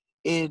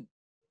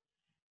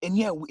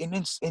yeah,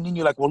 and then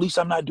you're like, well, at least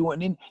I'm not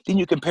doing. And then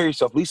you compare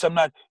yourself. At least I'm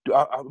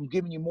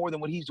giving you more than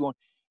what he's doing.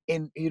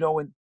 And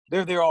and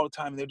they're there all the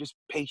time. And they're just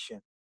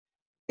patient.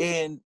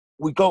 And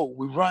we're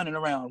running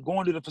around,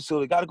 going to the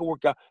facility. Got to go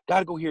work out. Got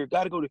to go here.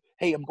 Got to go to.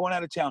 Hey, I'm going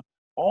out of town.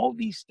 All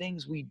these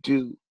things we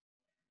do,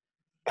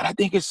 and I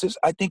think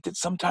that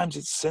sometimes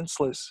it's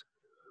senseless.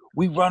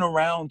 We run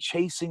around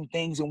chasing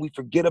things and we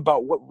forget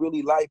about what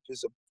life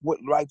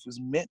is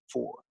meant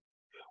for,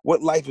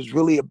 what life is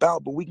really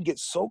about. But we can get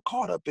so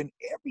caught up in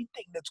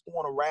everything that's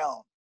going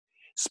around,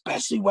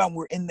 especially when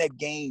we're in that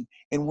game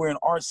and we're in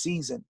our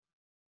season.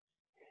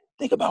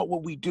 Think about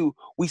what we do.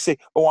 We say,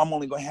 oh, I'm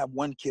only going to have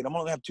one kid. I'm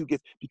only going to have two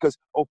kids because,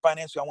 oh,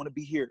 financially, I want to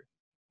be here.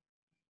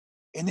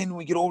 And then when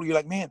we get older, you're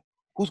like, man,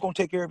 who's going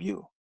to take care of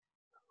you?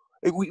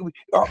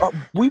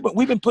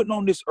 We've been putting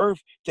on this earth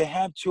to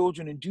have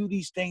children and do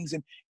these things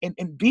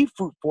and be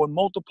fruitful and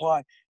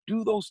multiply,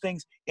 do those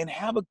things and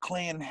have a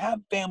clan and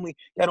have family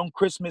that on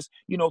Christmas,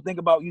 think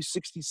about you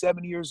 60,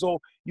 70 years old.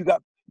 You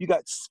got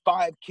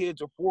 5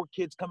 kids or 4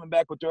 kids coming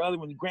back with their other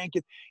one,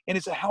 grandkids, and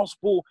it's a house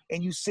full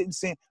and you sit and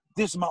saying,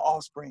 this is my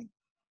offspring.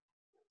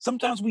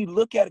 Sometimes we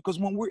look at it because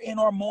when we're in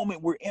our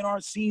moment, we're in our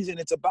season,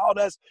 it's about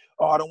us.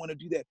 Oh, I don't want to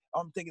do that.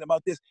 I'm thinking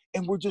about this.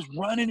 And we're just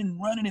running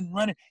and running and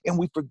running. And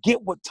we forget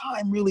what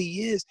time really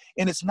is.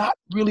 And it's not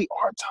really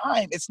our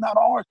time. It's not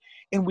ours.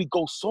 And we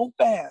go so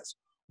fast.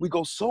 We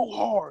go so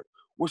hard.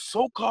 We're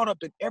so caught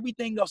up in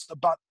everything else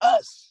about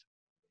us.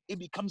 It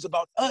becomes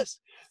about us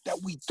that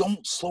we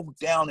don't slow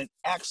down and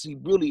actually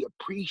really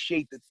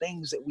appreciate the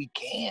things that we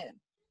can.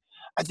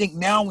 I think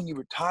now when you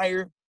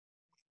retire,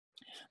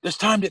 there's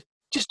time to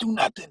just do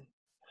nothing.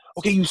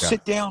 Okay, you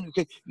sit down,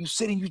 okay, you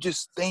sit and you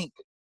just think,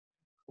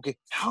 okay,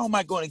 how am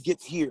I going to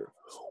get here?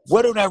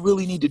 What do I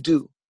really need to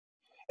do?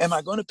 Am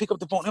I going to pick up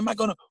the phone? Am I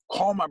going to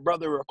call my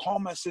brother or call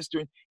my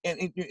sister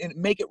and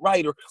make it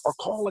right or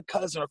call a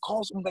cousin or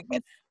call someone like,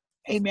 man,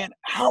 hey, man,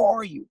 how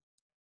are you?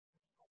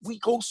 We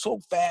go so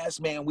fast,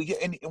 man. We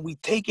get and we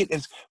take it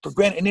as for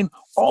granted. And then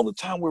all the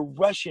time we're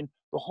rushing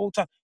the whole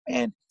time,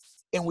 man,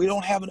 and we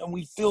don't have it, and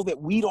we feel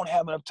that we don't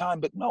have enough time.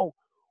 But no,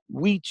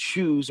 we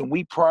choose and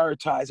we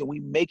prioritize and we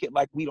make it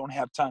like we don't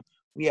have time.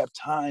 We have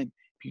time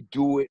if you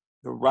do it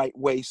the right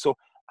way. So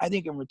I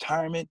think in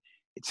retirement,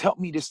 it's helped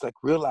me just like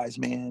realize,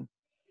 man,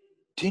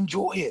 to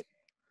enjoy it.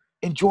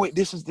 Enjoy it.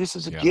 This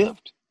is a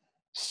gift.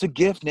 It's a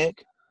gift,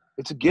 Nick.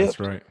 It's a gift.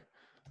 That's right.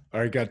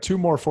 All right, got 2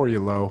 more for you,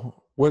 Lo.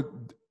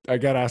 I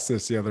got asked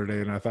this the other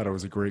day, and I thought it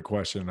was a great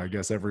question. I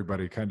guess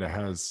everybody kind of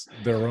has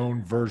their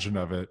own version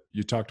of it.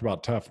 You talked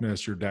about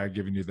toughness, your dad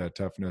giving you that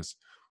toughness.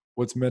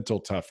 What's mental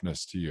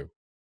toughness to you?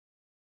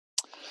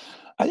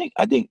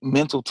 I think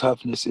mental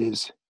toughness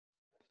is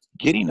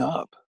getting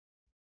up.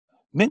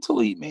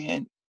 Mentally,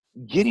 man,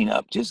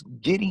 just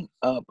getting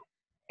up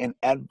in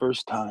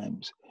adverse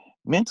times.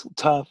 Mental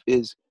tough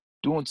is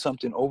doing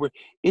something over.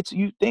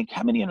 You think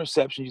how many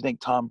interceptions you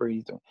think Tom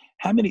Brady threw?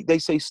 How many they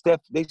say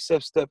Steph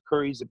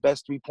Curry is the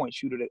best 3-point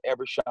shooter that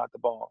ever shot the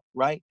ball,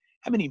 right?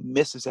 How many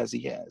misses has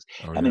he has?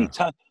 How many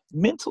times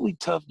mentally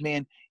tough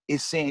man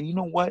is saying, you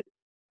know what?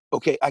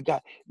 Okay, I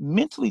got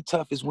mentally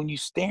tough is when you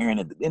staring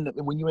at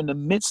when you're in the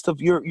midst of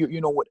your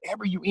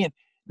whatever you're in,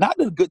 not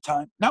in a good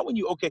time, not when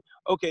you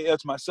okay,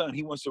 that's my son,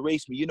 he wants to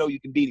race me, you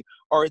can beat him,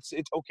 or it's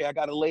okay, I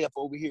got a layup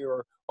over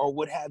here, or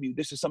what have you.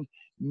 This is some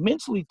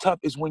mentally tough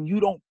is when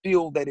you don't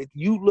feel that if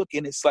you look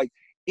and it's like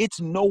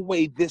it's no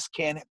way this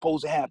can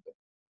supposed to happen,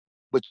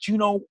 but you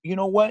know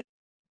what?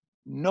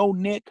 No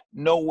Nick,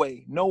 no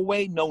way,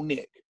 no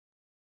Nick.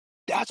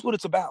 That's what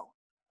it's about.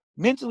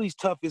 Mentally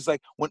tough is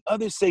like when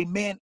others say,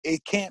 man,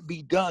 it can't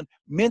be done.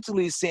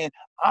 Mentally is saying,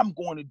 I'm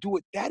going to do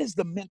it. That is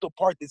the mental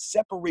part that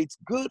separates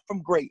good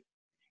from great.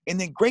 And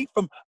then great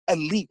from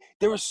elite.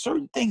 There are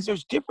certain things,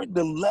 there's different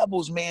the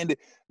levels, man, that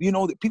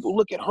that people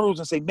look at hurdles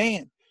and say,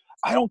 man,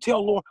 I don't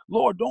tell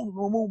Lord, don't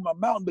remove my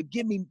mountain, but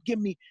give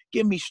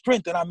me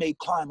strength that I may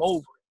climb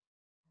over.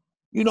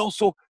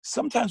 So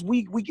sometimes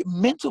we get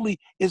mentally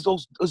is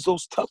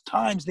those tough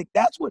times, Nick.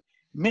 That's what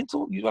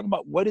mental, you're talking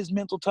about what is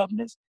mental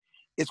toughness?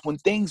 It's when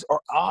things are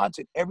odds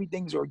and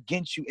everything's are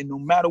against you, and no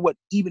matter what,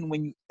 even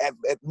when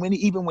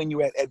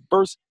you're at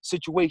adverse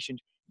situations,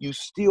 you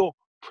still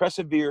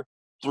persevere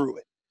through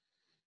it.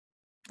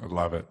 I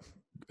love it.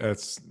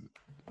 That's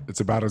It's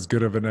about as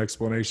good of an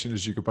explanation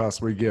as you could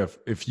possibly give.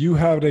 If you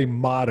had a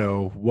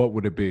motto, what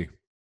would it be?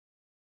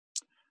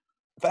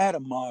 If I had a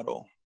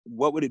model,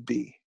 what would it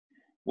be?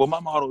 Well, my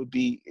model would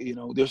be,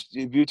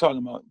 if you're talking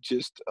about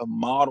just a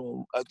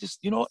model,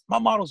 my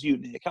model's you,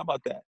 Nick. How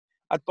about that?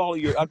 I'd follow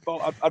your, I'd follow,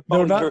 I'd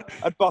No, follow your,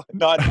 I'd follow,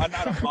 no, I'm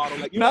not a model.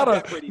 Like, you're not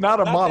that pretty. not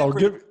a Not that model.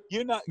 pretty.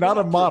 You're not a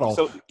pretty. model.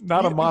 So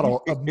Not a you,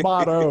 model. A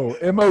motto.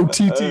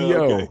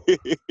 M-O-T-T-O.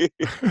 okay.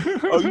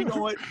 Oh, you know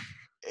what?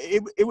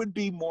 It would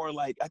be more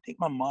like, I think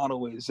my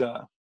motto is,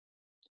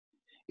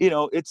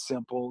 it's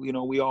simple.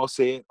 We all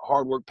say it,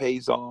 hard work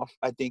pays off.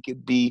 I think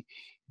it'd be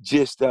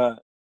just,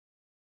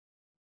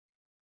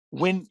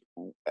 when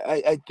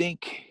I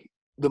think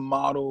the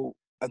model,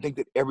 I think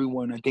that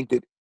everyone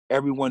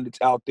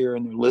that's out there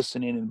and they're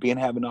listening and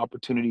having an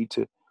opportunity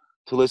to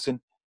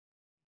listen,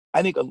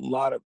 I think a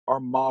lot of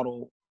our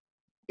model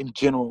in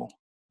general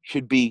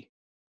should be,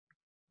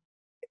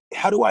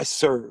 how do I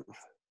serve?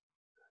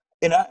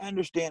 And I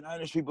understand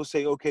people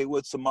say, okay,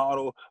 what's the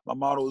model? My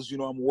model is, I'm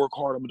gonna work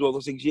hard, I'm gonna do all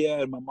those things.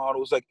 Yeah, and my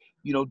model is like,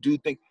 do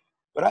things.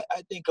 But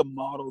I think a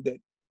model that,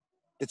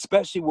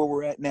 especially where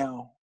we're at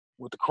now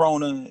with the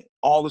corona,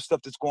 all the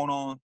stuff that's going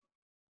on,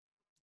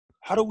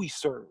 how do we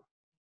serve?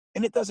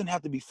 And it doesn't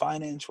have to be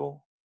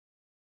financial.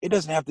 It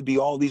doesn't have to be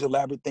all these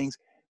elaborate things.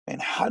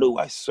 And how do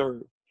I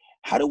serve?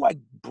 How do I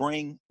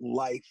bring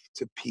life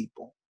to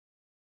people?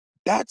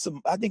 I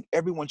think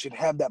everyone should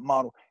have that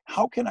model.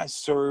 How can I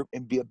serve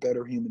and be a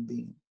better human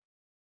being?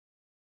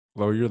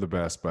 Lo, you're the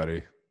best,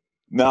 buddy.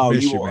 No,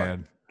 miss you you, are.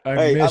 man.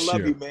 I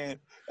love you. you, man.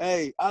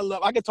 Hey,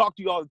 I can talk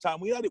to you all the time.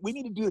 We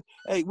need to do.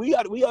 Hey, we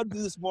got to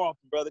do this more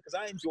often, brother, because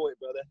I enjoy it,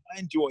 brother. I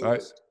enjoy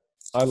this.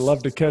 I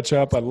love to catch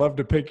up. I love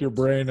to pick your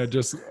brain.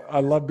 I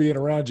love being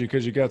around you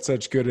because you got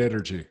such good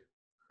energy.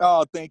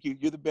 Oh, thank you.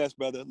 You're the best,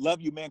 brother.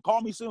 Love you, man.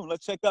 Call me soon.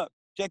 Let's check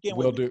in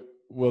with me.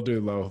 We'll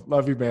do, Lo.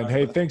 Love you, man. Right,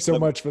 hey, brother. thanks so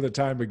much for the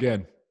time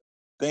again.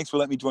 Thanks for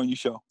letting me join your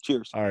show.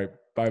 Cheers. All right.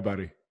 Bye,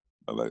 buddy.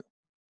 Bye-bye.